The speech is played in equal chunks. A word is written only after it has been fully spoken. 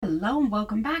Hello and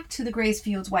welcome back to the Grace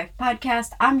Field's Wife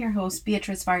podcast. I'm your host,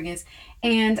 Beatrice Vargas,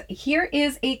 and here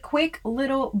is a quick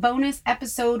little bonus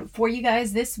episode for you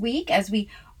guys this week as we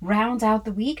round out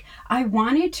the week. I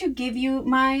wanted to give you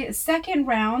my second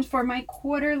round for my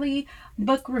quarterly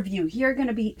book review. Here are going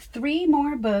to be 3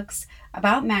 more books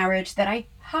about marriage that I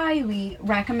highly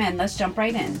recommend. Let's jump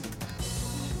right in.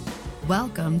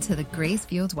 Welcome to the Grace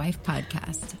Field's Wife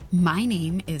podcast. My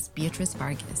name is Beatrice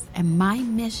Vargas, and my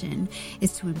mission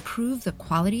is to improve the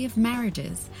quality of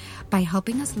marriages by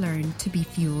helping us learn to be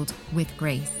fueled with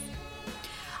grace.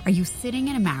 Are you sitting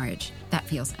in a marriage that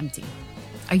feels empty?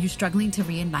 Are you struggling to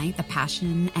reignite the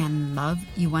passion and love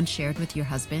you once shared with your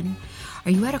husband?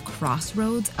 Are you at a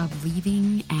crossroads of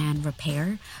leaving and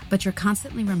repair, but you're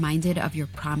constantly reminded of your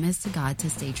promise to God to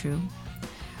stay true?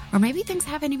 Or maybe things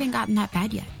haven't even gotten that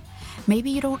bad yet.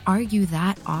 Maybe you don't argue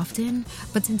that often,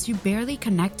 but since you barely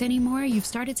connect anymore, you've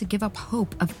started to give up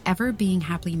hope of ever being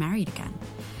happily married again.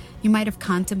 You might have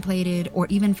contemplated or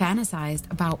even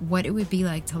fantasized about what it would be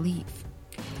like to leave.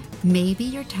 Maybe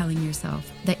you're telling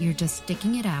yourself that you're just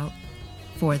sticking it out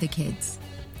for the kids.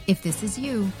 If this is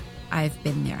you, I've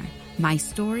been there. My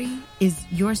story is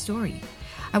your story.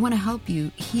 I want to help you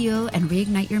heal and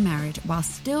reignite your marriage while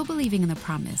still believing in the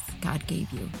promise God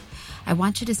gave you. I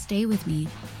want you to stay with me,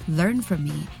 learn from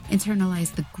me,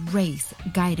 internalize the grace,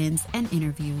 guidance, and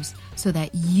interviews so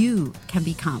that you can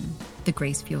become the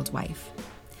Grace-Fueled Wife.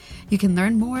 You can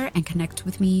learn more and connect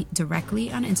with me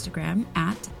directly on Instagram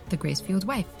at the Grace-Fueled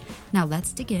Wife. Now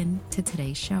let's dig into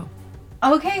today's show.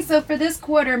 Okay, so for this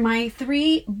quarter, my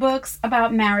 3 books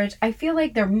about marriage, I feel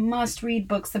like they're must-read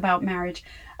books about marriage,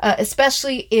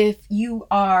 especially if you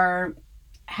are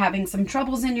having some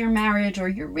troubles in your marriage or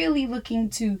you're really looking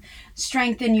to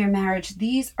strengthen your marriage.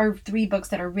 These are 3 books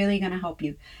that are really going to help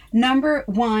you. Number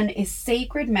 1 is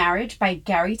Sacred Marriage by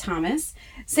Gary Thomas.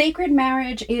 Sacred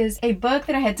Marriage is a book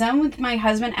that I had done with my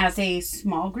husband as a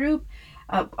small group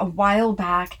a while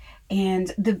back.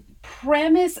 And the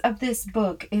premise of this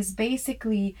book is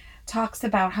basically talks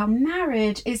about how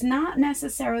marriage is not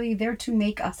necessarily there to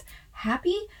make us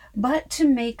happy, but to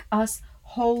make us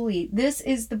holy. This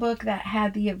is the book that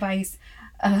had the advice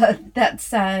that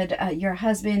said your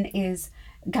husband is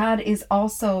God is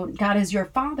your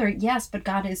father, yes, but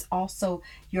God is also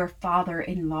your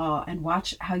father-in-law, and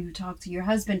watch how you talk to your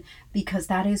husband because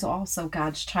that is also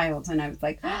God's child. And I was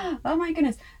like, oh my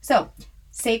goodness. So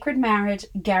Sacred Marriage,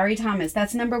 Gary Thomas,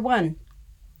 that's number 1.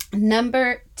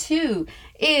 Number 2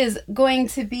 is going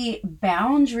to be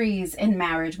Boundaries in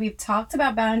Marriage. We've talked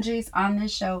about boundaries on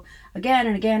this show again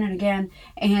and again and again.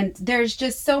 And there's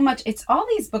just so much. All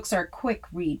these books are a quick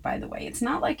read, by the way. It's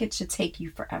not like it should take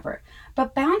you forever.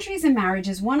 But Boundaries in Marriage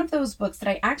is one of those books that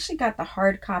I actually got the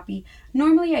hard copy.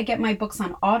 Normally I get my books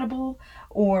on Audible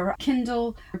or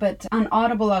Kindle, but on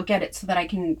Audible I'll get it so that I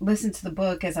can listen to the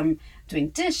book as I'm doing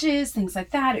dishes, things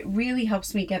like that. It really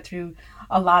helps me get through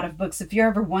a lot of books. If you're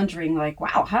ever wondering like,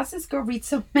 wow, how's this girl read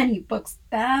so many books?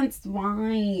 That's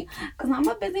why. Because I'm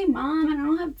a busy mom and I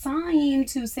don't have time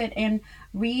to sit and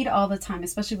read all the time,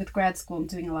 especially with grad school. I'm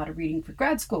doing a lot of reading for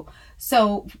grad school.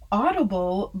 So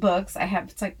Audible books,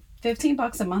 it's like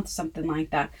 $15 a month, something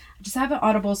like that. I just have an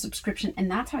Audible subscription, and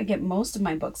that's how I get most of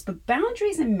my books. But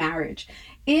Boundaries in Marriage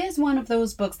is one of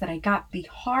those books that I got the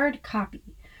hard copy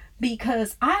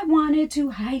because I wanted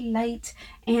to highlight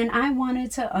and I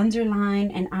wanted to underline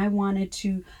and I wanted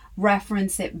to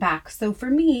reference it back. So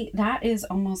for me, that is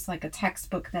almost like a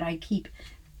textbook that I keep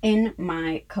in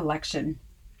my collection.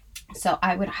 So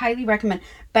I would highly recommend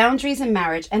Boundaries in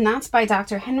Marriage, and that's by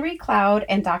Dr. Henry Cloud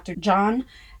and Dr. John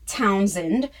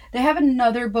Townsend. They have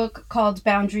another book called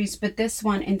Boundaries, but this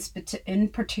one in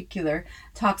particular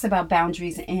talks about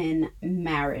boundaries in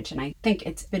marriage, and I think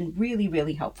it's been really,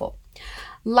 really helpful.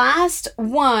 Last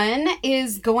one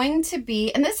is going to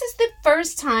be, and this is the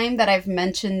first time that I've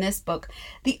mentioned this book.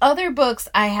 The other books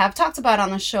I have talked about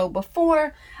on the show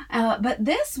before, but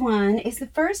this one is the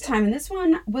first time, and this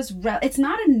one was, it's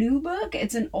not a new book,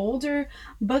 it's an older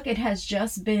book. It has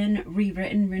just been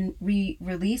rewritten,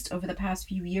 re-released over the past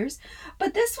few years.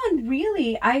 But this one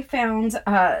really, I found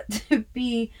I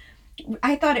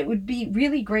thought it would be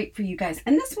really great for you guys.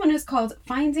 And this one is called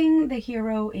Finding the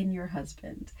Hero in Your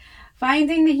Husband.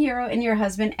 Finding the Hero in Your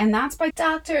Husband, and that's by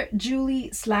Dr. Julie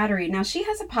Slattery. Now, she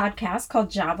has a podcast called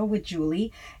Java with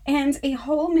Julie and a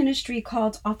whole ministry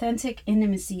called Authentic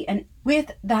Intimacy. And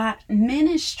with that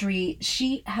ministry,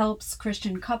 she helps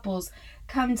Christian couples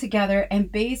come together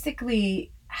and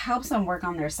basically helps them work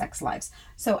on their sex lives.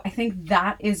 So I think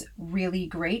that is really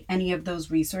great. Any of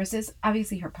those resources,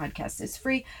 obviously her podcast is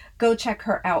free. Go check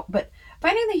her out. But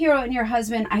Finding the Hero in Your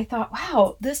Husband, I thought,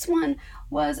 wow, this one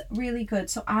was really good.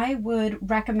 So I would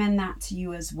recommend that to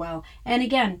you as well. And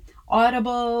again,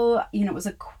 Audible, it was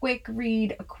a quick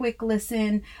read, a quick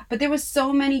listen, but there was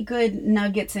so many good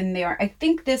nuggets in there. I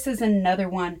think this is another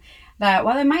one that,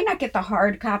 while I might not get the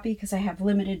hard copy because I have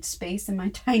limited space in my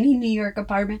tiny New York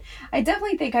apartment, I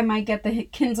definitely think I might get the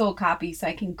Kindle copy so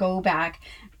I can go back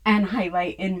and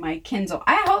highlight in my Kindle.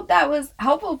 I hope that was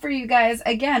helpful for you guys.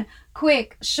 Again,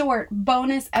 quick, short,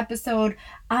 bonus episode.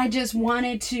 I just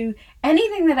wanted to,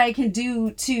 anything that I can do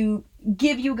to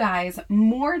give you guys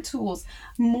more tools,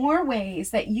 more ways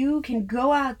that you can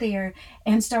go out there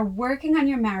and start working on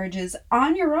your marriages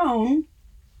on your own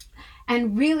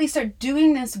and really start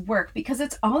doing this work, because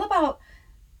it's all about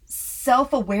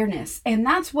self-awareness. And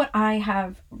that's what I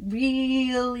have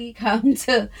really come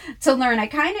to learn. I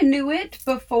kind of knew it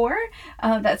before,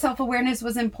 that self-awareness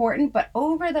was important, but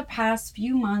over the past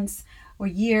few months or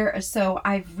year or so,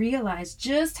 I've realized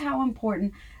just how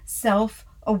important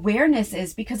self-awareness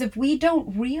is, because if we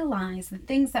don't realize the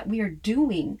things that we are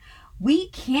doing, we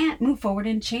can't move forward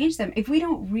and change them. If we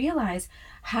don't realize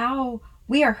how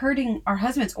we are hurting our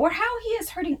husbands or how he is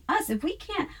hurting us, if we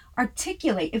can't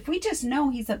articulate, if we just know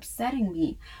he's upsetting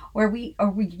me, or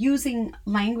we're using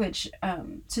language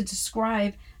to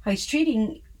describe how he's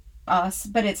treating us,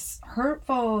 but it's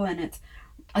hurtful and it's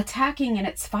attacking and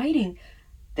it's fighting,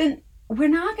 then we're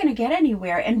not going to get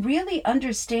anywhere. And really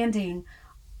understanding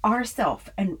ourself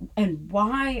and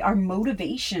why our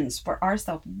motivations for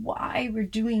ourself, why we're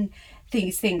doing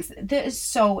these things, that is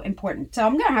so important. So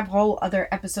I'm going to have whole other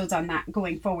episodes on that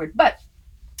going forward. But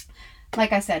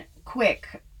like I said,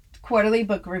 quick quarterly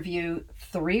book review,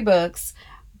 3 books: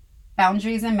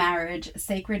 Boundaries in Marriage,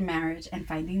 Sacred Marriage, and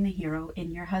Finding the Hero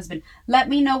in Your Husband. Let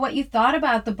me know what you thought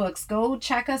about the books. Go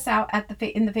check us out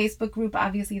in the Facebook group.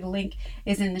 Obviously, the link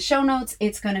is in the show notes.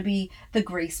 It's going to be the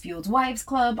Grace Fueled Wives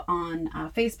Club on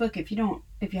Facebook. If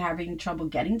you're having trouble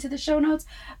getting to the show notes,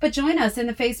 but join us in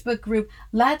the Facebook group.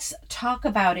 Let's talk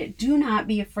about it. Do not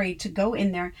be afraid to go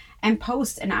in there and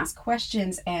post and ask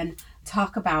questions and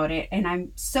talk about it. And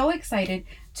I'm so excited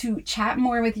to chat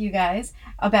more with you guys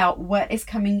about what is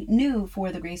coming new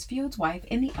for the Grace Fueled Wife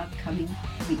in the upcoming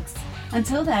weeks.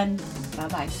 Until then,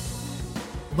 bye-bye.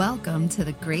 Welcome to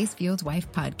the Grace Fueled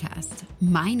Wife podcast.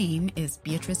 My name is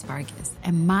Beatrice Vargas,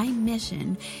 and my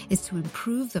mission is to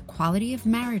improve the quality of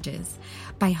marriages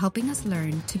by helping us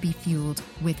learn to be fueled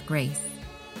with grace.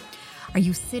 Are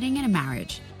you sitting in a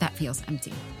marriage that feels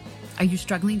empty? Are you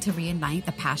struggling to reignite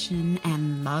the passion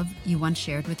and love you once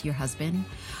shared with your husband?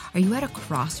 Are you at a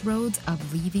crossroads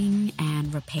of leaving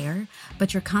and repair,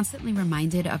 but you're constantly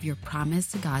reminded of your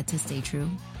promise to God to stay true?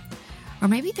 Or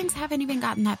maybe things haven't even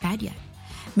gotten that bad yet.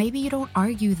 Maybe you don't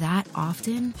argue that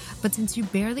often, but since you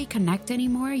barely connect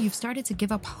anymore, you've started to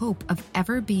give up hope of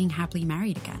ever being happily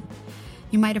married again.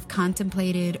 You might have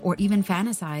contemplated or even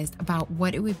fantasized about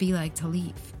what it would be like to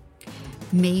leave.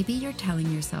 Maybe you're telling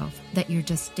yourself that you're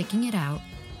just sticking it out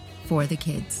for the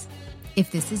kids. If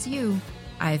this is you,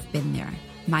 I've been there.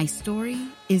 My story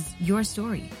is your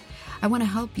story. I want to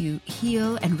help you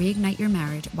heal and reignite your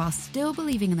marriage while still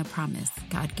believing in the promise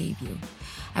God gave you.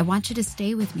 I want you to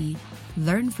stay with me,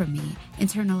 learn from me,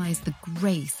 internalize the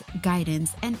grace,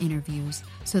 guidance, and interviews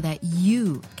so that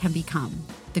you can become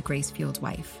the Grace-Fueled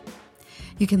Wife.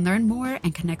 You can learn more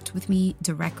and connect with me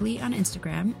directly on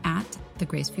Instagram at The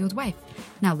Grace-Fueled Wife.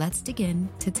 Now let's dig in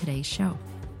to today's show.